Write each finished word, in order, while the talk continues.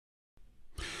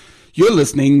You're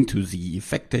listening to the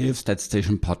Effective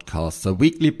Statistician Podcast, the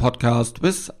weekly podcast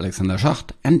with Alexander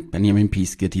Schacht and Benjamin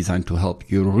Pieske, designed to help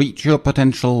you reach your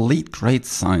potential, lead great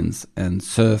science, and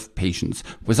serve patients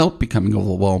without becoming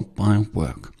overwhelmed by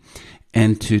work.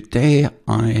 And today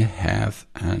I have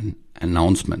an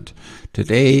announcement.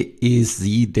 Today is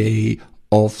the day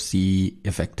of the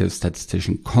Effective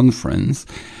Statistician Conference,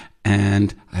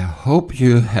 and I hope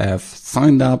you have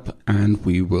signed up, and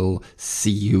we will see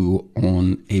you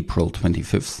on April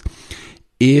 25th.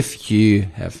 If you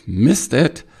have missed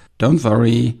it, don't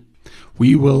worry.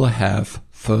 We will have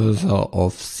further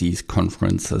of these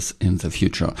conferences in the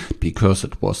future because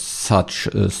it was such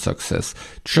a success,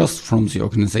 just from the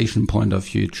organization point of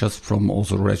view, just from all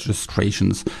the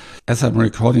registrations. As I'm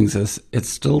recording this, it's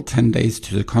still 10 days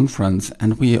to the conference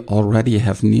and we already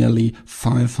have nearly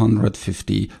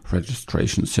 550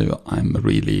 registrations, so I'm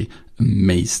really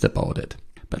amazed about it.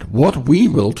 But what we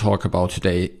will talk about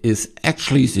today is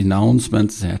actually the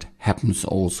announcement that happens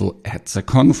also at the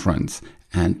conference.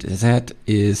 And that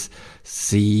is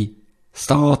the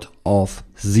start of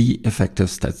the Effective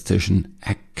Statistician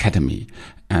Academy.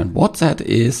 And what that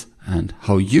is and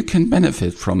how you can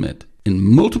benefit from it in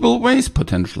multiple ways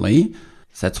potentially,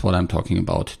 that's what I'm talking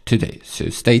about today. So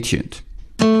stay tuned.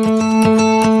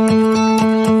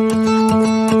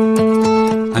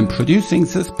 I'm producing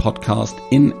this podcast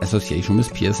in association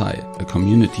with PSI, a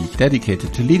community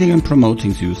dedicated to leading and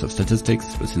promoting the use of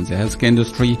statistics within the healthcare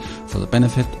industry for the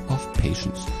benefit of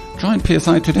patients. Join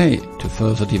PSI today to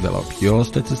further develop your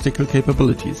statistical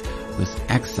capabilities with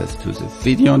access to the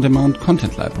video-on-demand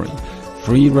content library,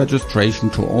 free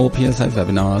registration to all PSI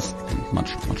webinars, and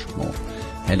much, much more.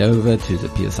 Head over to the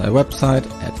PSI website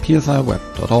at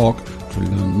psiweb.org to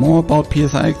learn more about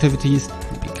PSI activities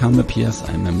and become a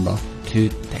PSI member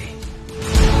today.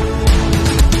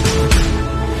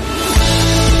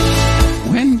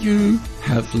 When you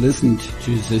have listened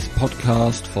to this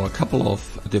podcast for a couple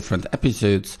of different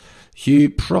episodes, you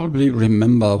probably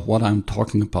remember what I'm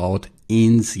talking about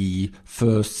in the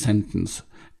first sentence,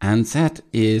 and that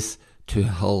is to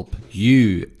help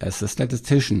you as a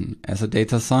statistician, as a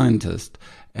data scientist,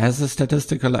 as a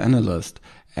statistical analyst,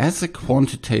 as a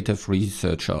quantitative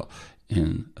researcher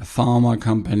in a pharma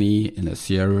company, in a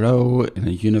CRO, in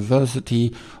a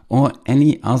university, or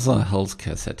any other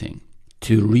healthcare setting,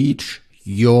 to reach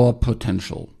your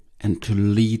potential and to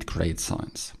lead great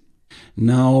science.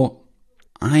 Now,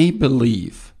 I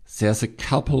believe there's a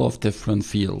couple of different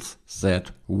fields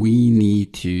that we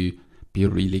need to be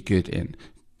really good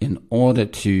in order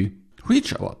to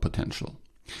reach our potential.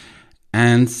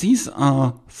 And these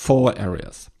are 4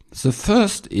 areas. The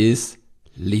first is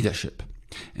leadership.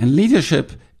 And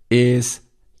leadership is,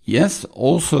 yes,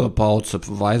 also about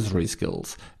supervisory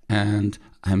skills. And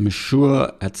I'm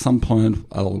sure at some point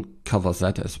I'll cover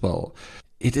that as well.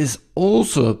 It is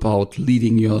also about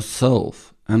leading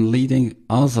yourself and leading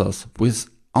others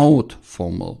without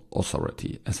formal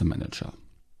authority as a manager.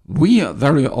 We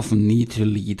very often need to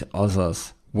lead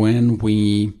others when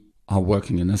we are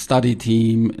working in a study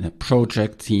team, in a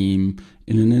project team,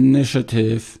 in an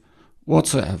initiative,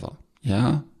 whatsoever.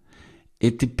 Yeah.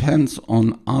 It depends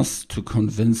on us to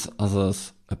convince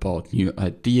others about new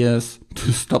ideas,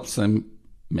 to stop them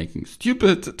making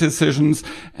stupid decisions,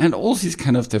 and all these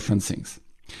kind of different things.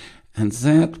 And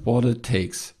that's what it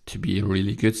takes to be a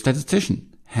really good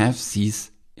statistician, have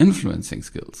these influencing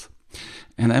skills.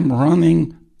 And I'm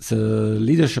running the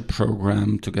leadership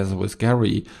program together with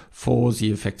Gary for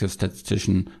the Effective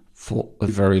Statistician for a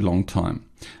very long time.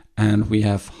 And we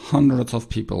have hundreds of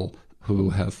people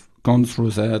who have gone through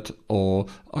that or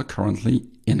are currently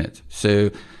in it. So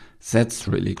that's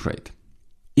really great.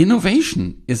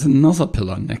 Innovation is another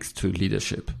pillar next to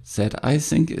leadership that I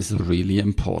think is really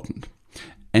important.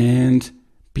 And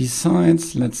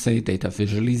besides, let's say, data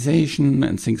visualization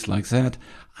and things like that,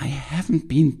 I haven't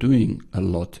been doing a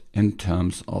lot in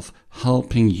terms of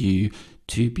helping you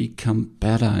to become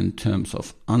better in terms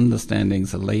of understanding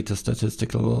the latest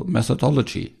statistical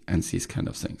methodology and these kind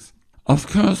of things. Of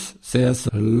course, there's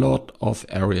a lot of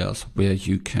areas where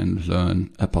you can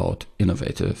learn about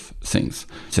innovative things.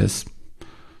 There's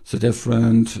the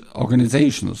different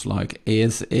organizations like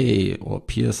ASA or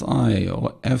PSI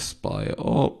or FSPI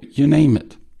or you name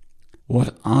it.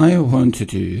 What I want to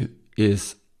do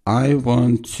is I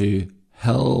want to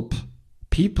help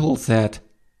people that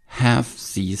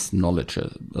have these knowledge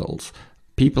levels,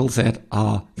 people that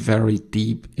are very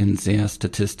deep in their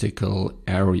statistical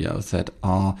area, that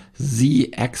are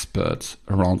the experts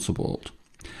around the world.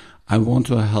 I want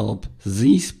to help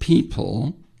these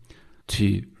people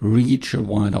to reach a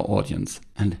wider audience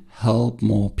and help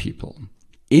more people.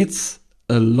 It's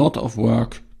a lot of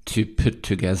work to put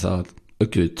together a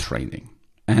good training.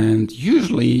 And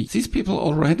usually these people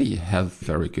already have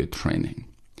very good training.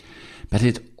 But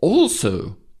it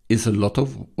also is a lot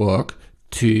of work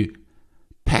to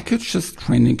package this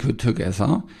training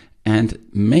together and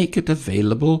make it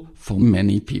available for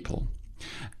many people.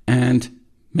 And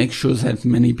make sure that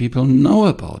many people know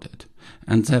about it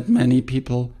and that many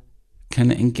people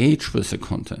can engage with the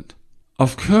content.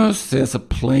 Of course, there's a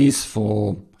place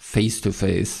for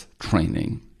face-to-face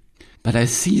training, but I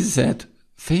see that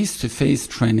face-to-face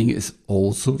training is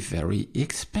also very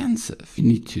expensive. You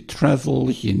need to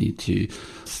travel, you need to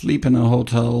sleep in a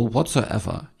hotel,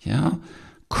 whatsoever. Yeah,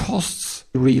 costs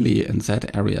really in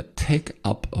that area take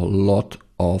up a lot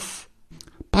of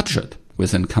budget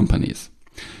within companies.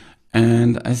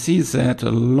 And I see that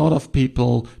a lot of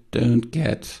people don't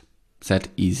get that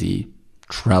easy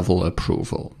travel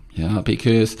approval. Yeah,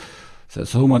 because there's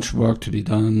so much work to be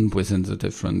done within the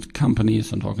different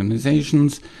companies and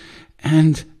organizations.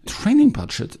 And training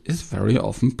budget is very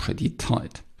often pretty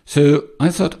tight. So I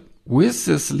thought with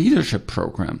this leadership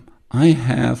program, I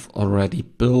have already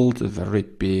built a very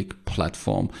big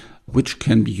platform which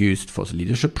can be used for the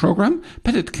leadership program,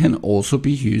 but it can also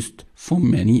be used for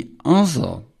many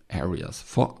other areas,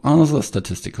 for other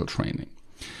statistical training.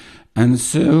 And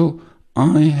so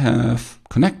I have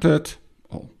connected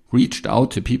or reached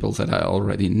out to people that I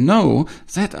already know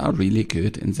that are really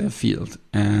good in their field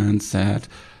and that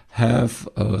have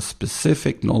a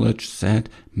specific knowledge that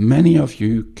many of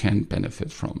you can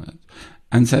benefit from it.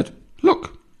 And said,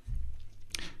 look,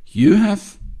 you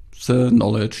have the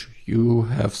knowledge, you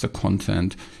have the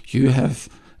content, you have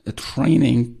a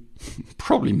training,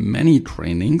 probably many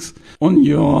trainings on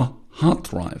your hard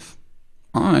drive.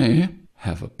 I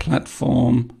have a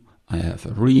platform, I have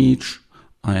a reach,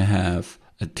 I have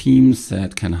a team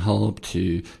that can help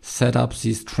to set up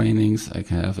these trainings. I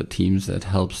can have a team that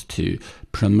helps to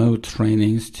promote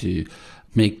trainings, to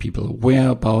make people aware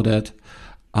about it.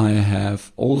 I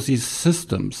have all these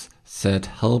systems that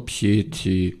help you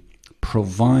to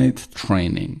provide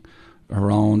training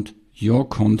around your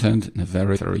content in a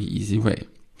very, very easy way.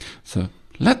 So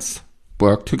let's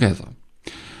work together.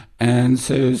 And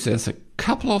so there's a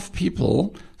couple of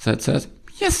people that said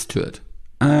yes to it.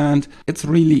 And it's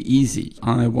really easy.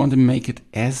 I want to make it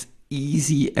as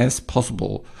easy as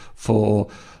possible for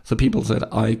the people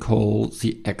that I call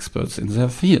the experts in their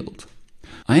field.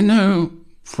 I know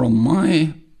from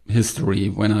my history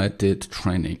when I did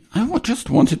training, I just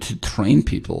wanted to train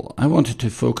people. I wanted to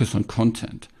focus on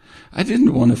content. I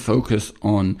didn't want to focus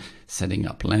on setting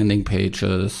up landing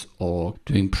pages or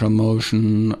doing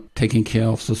promotion, taking care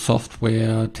of the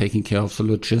software, taking care of the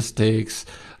logistics,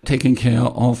 taking care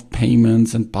of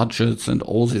payments and budgets and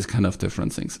all these kind of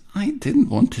different things. I didn't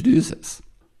want to do this.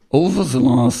 Over the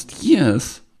last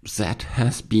years, that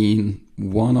has been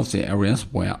one of the areas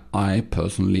where I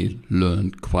personally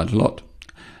learned quite a lot.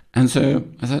 And so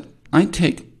I said, I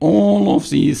take all of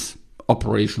these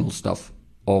operational stuff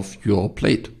off your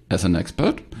plate as an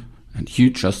expert, and you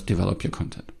just develop your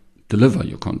content, deliver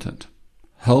your content,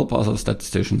 help other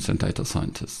statisticians and data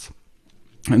scientists.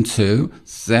 And so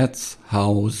that's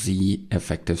how the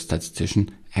Effective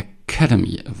Statistician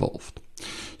Academy evolved.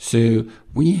 So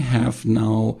we have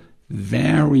now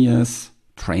various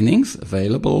trainings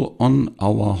available on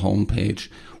our homepage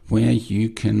where you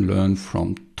can learn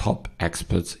from top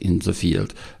experts in the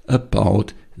field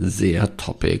about their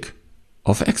topic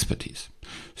of expertise.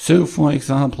 So, for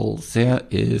example, there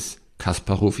is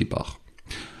Kaspar Rufibach.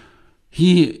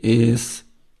 He is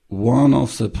one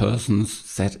of the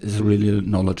persons that is really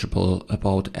knowledgeable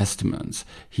about estimates.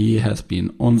 He has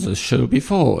been on the show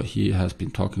before. He has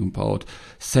been talking about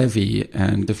SEVI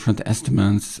and different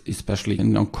estimates, especially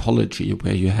in oncology,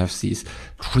 where you have these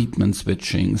treatment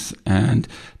switchings and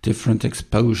different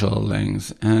exposure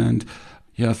lengths, and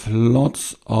you have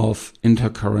lots of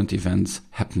intercurrent events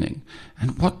happening.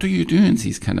 And what do you do in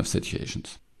these kind of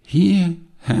situations? He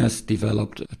has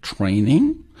developed a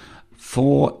training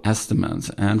for estimates,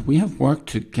 and we have worked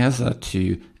together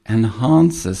to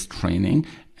enhance this training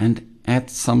and add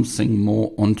something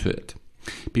more onto it.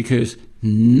 Because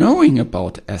knowing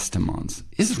about estimates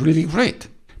is really great,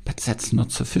 but that's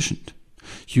not sufficient.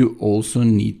 You also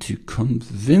need to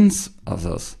convince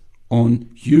others on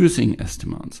using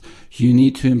estimates. You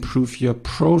need to improve your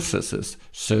processes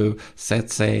so that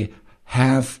they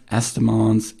have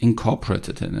estimates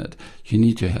incorporated in it. You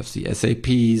need to have the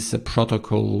SAPs, the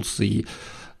protocols, the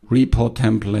report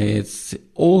templates,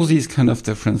 all these kind of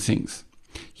different things.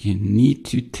 You need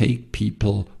to take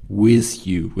people with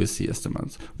you with the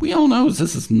estimates. We all know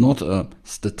this is not a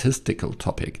statistical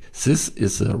topic. This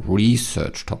is a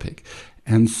research topic.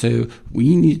 And so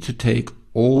we need to take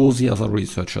all the other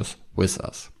researchers with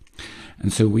us.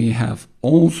 And so we have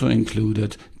also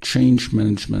included change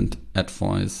management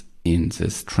advice in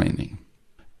this training.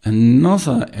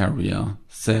 Another area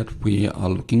that we are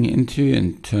looking into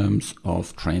in terms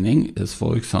of training is,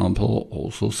 for example,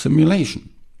 also simulation.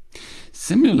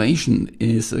 Simulation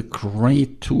is a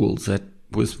great tool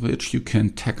with which you can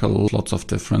tackle lots of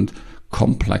different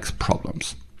complex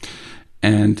problems.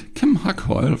 And Kim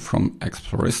Huckhoyle from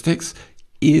Exploristics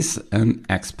is an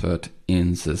expert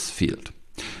in this field.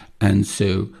 And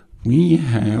so we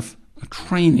have a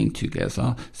training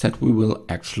together that we will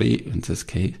actually, in this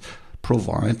case,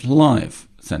 provide live,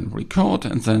 then record,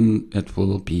 and then it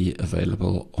will be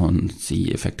available on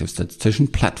the Effective Statistician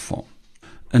platform.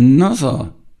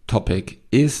 Another topic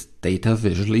is data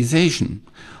visualization.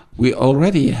 We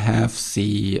already have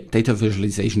the data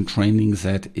visualization training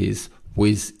that is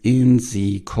within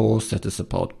the course that is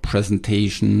about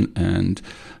presentation and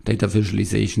data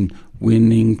visualization,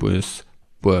 winning with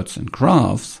words and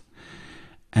graphs.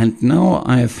 And now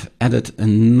I've added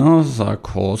another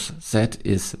course that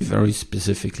is very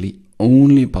specifically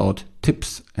only about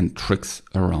tips and tricks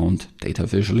around data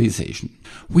visualization.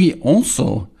 We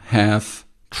also have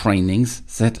trainings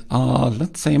that are,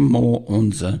 let's say, more on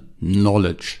the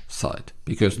knowledge side,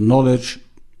 because knowledge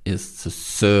is the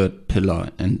third pillar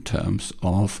in terms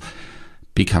of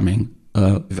becoming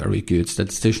a very good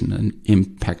statistician, an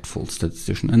impactful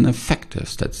statistician, an effective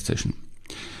statistician.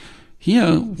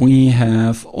 Here we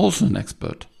have also an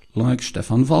expert like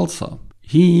Stefan Walzer.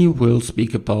 He will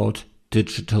speak about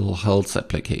digital health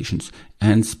applications,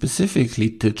 and specifically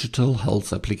digital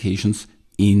health applications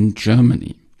in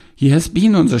Germany. He has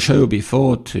been on the show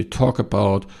before to talk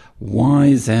about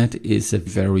why that is a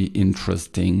very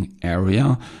interesting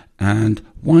area and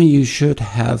why you should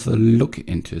have a look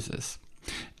into this.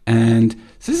 And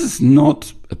this is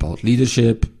not about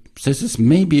leadership. This is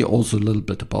maybe also a little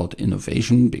bit about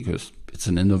innovation, because it's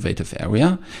an innovative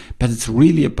area, but it's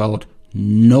really about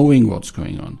knowing what's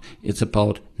going on. It's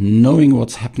about knowing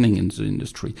what's happening in the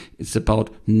industry. It's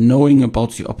about knowing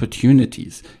about the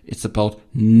opportunities. It's about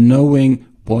knowing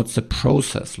what the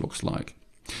process looks like.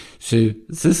 So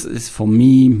this is for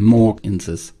me more in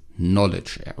this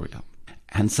knowledge area.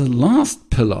 And the last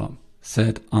pillar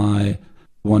that I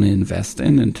want to invest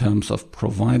in terms of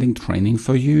providing training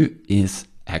for you is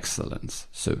excellence.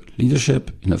 So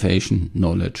leadership, innovation,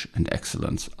 knowledge, and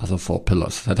excellence are the four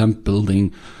pillars that I'm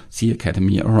building the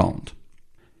Academy around.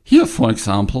 Here, for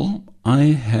example, I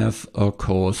have a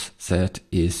course that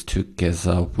is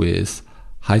together with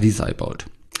Heidi Seibold.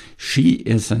 She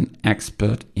is an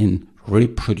expert in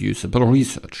reproducible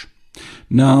research.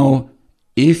 Now,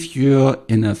 if you're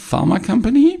in a pharma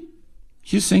company,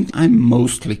 you think I'm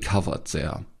mostly covered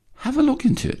there. Have a look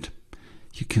into it.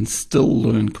 You can still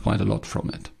learn quite a lot from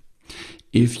it.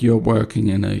 If you're working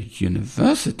in a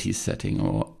university setting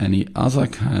or any other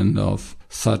kind of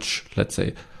such, let's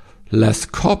say, less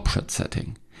corporate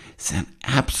setting, then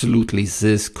absolutely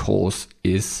this course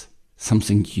is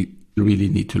something you really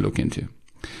need to look into.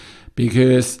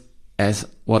 Because as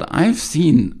what I've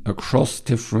seen across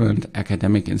different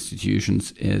academic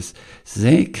institutions is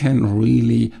they can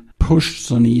really push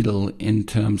the needle in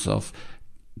terms of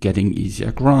getting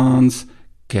easier grants,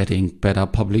 getting better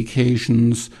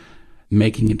publications,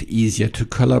 making it easier to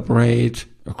collaborate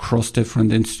across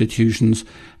different institutions,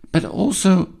 but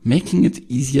also making it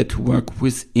easier to work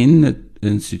within an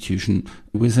institution,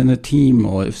 within a team,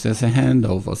 or if there's a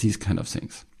handover, these kind of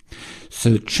things.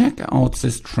 So check out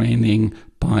this training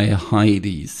by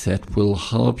Heidi that will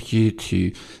help you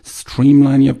to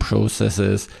streamline your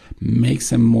processes, make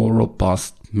them more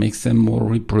robust, make them more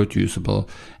reproducible,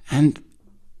 and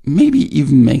maybe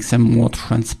even make them more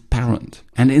transparent.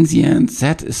 And in the end,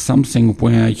 that is something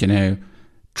where,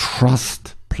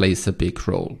 trust plays a big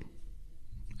role.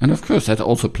 And of course, that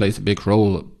also plays a big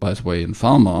role, by the way, in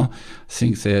pharma. I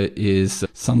think there is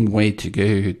some way to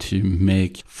go to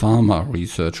make pharma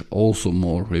research also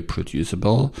more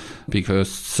reproducible,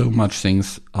 because so much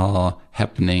things are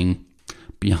happening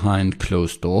behind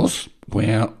closed doors,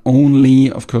 where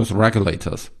only, of course,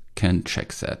 regulators can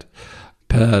check that.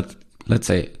 But let's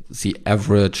say the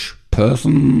average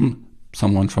person,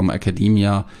 someone from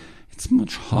academia, it's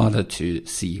much harder to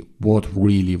see what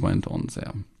really went on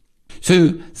there. So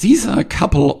these are a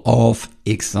couple of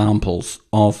examples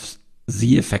of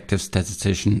the Effective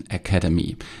Statistician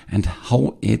Academy and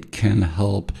how it can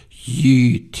help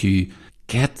you to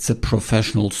get the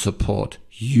professional support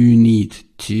you need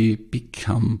to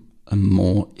become a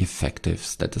more effective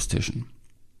statistician.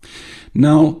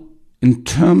 Now, in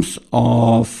terms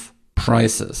of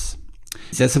prices,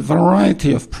 There's a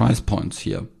variety of price points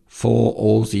here for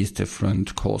all these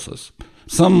different courses.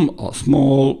 Some are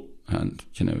small and,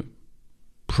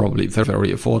 probably very, very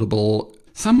affordable.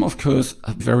 Some, of course,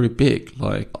 are very big,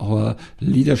 like our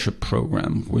leadership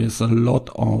program with a lot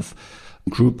of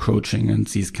group coaching and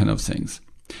these kind of things.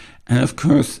 And of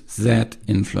course, that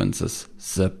influences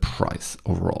the price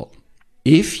overall.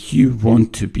 If you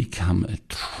want to become a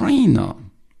trainer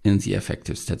in the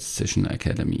Effective Statistician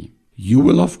Academy, you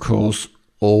will, of course,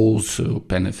 also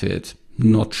benefit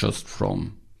not just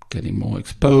from getting more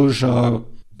exposure,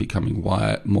 becoming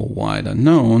more wider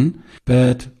known,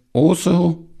 but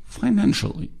also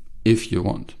financially, if you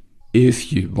want.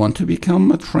 If you want to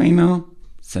become a trainer,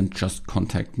 then just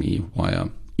contact me via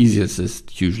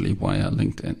easiest, usually via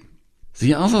LinkedIn.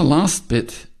 The other last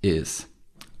bit is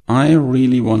I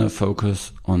really want to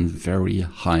focus on very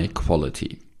high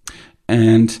quality.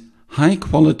 And high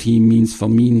quality means for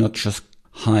me not just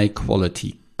high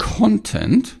quality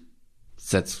content,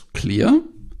 that's clear,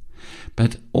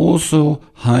 but also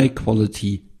high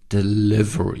quality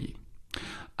delivery.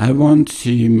 I want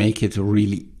to make it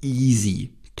really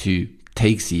easy to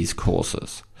take these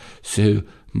courses. So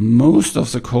most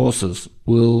of the courses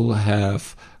will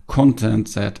have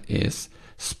content that is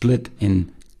split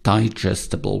in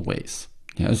digestible ways.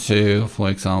 So for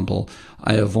example,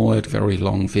 I avoid very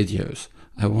long videos.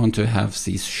 I want to have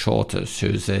these shorter so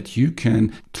that you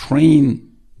can train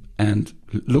and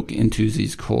look into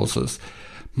these courses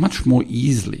much more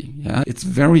easily. It's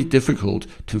very difficult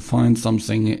to find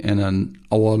something in an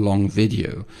hour-long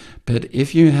video, but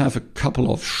if you have a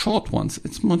couple of short ones,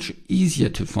 it's much easier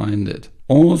to find it.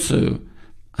 Also,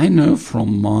 I know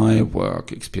from my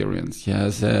work experience,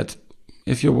 that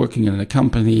if you're working in a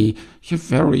company, you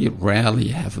very rarely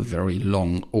have a very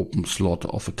long open slot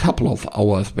of a couple of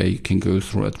hours where you can go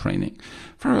through a training.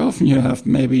 Very often you have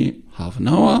maybe half an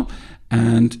hour,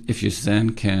 and if you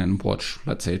then can watch,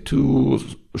 let's say, 2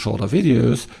 shorter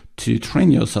videos to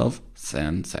train yourself,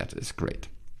 then that is great.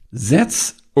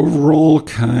 That's overall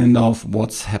kind of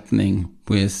what's happening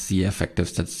with the Effective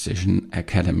Statistician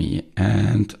Academy.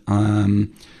 And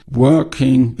I'm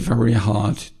working very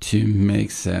hard to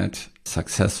make that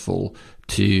successful,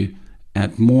 to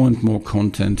add more and more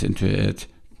content into it.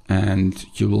 And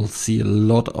you will see a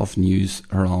lot of news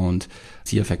around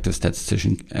the Effective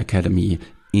Statistician Academy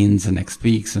in the next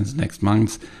weeks, in the next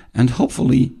months, and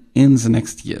hopefully in the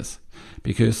next years,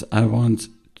 because I want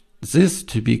this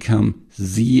to become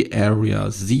the area,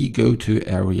 the go-to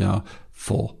area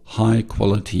for high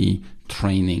quality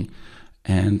training.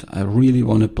 And I really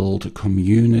want to build a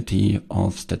community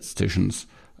of statisticians,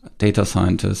 data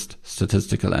scientists,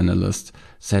 statistical analysts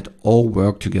that all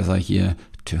work together here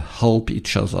to help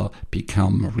each other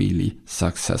become really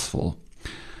successful.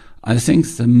 I think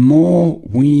the more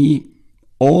we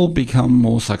all become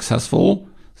more successful,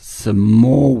 the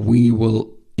more we will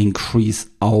increase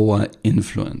our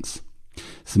influence.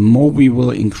 The more we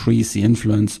will increase the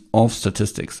influence of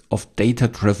statistics, of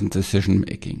data-driven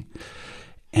decision-making.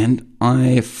 And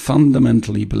I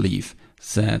fundamentally believe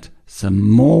that the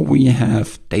more we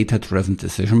have data-driven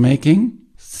decision-making,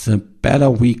 the better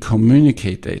we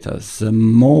communicate data, the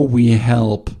more we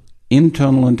help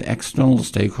internal and external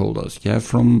stakeholders,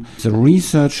 from the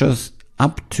researchers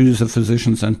up to the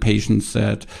physicians and patients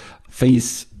that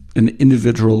face an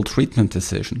individual treatment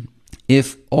decision.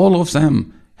 If all of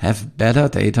them have better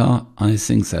data, I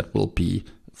think that will be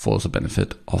for the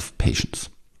benefit of patients.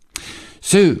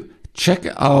 So check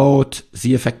out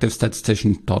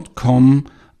theeffectivestatistician.com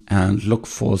and look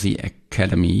for the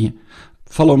Academy.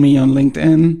 Follow me on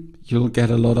LinkedIn. You'll get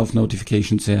a lot of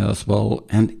notifications there as well.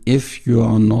 And if you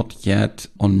are not yet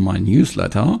on my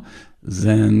newsletter,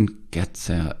 then get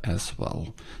there as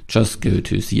well. Just go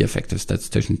to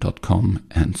theeffectivestatistician.com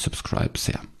and subscribe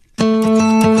there.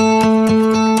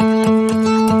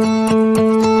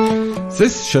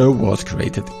 This show was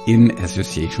created in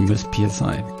association with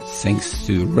PSI. Thanks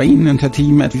to Rain and her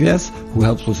team at VS, who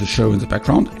helps with the show in the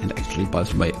background, and actually, by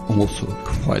the way, also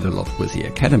quite a lot with the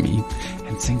Academy.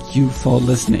 And thank you for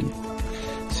listening.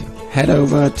 So head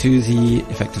over to the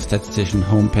Effective Statistician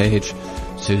homepage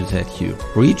so that you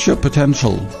reach your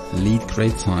potential, lead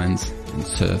great science, and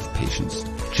serve patients.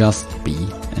 Just be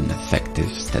an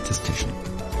effective statistician.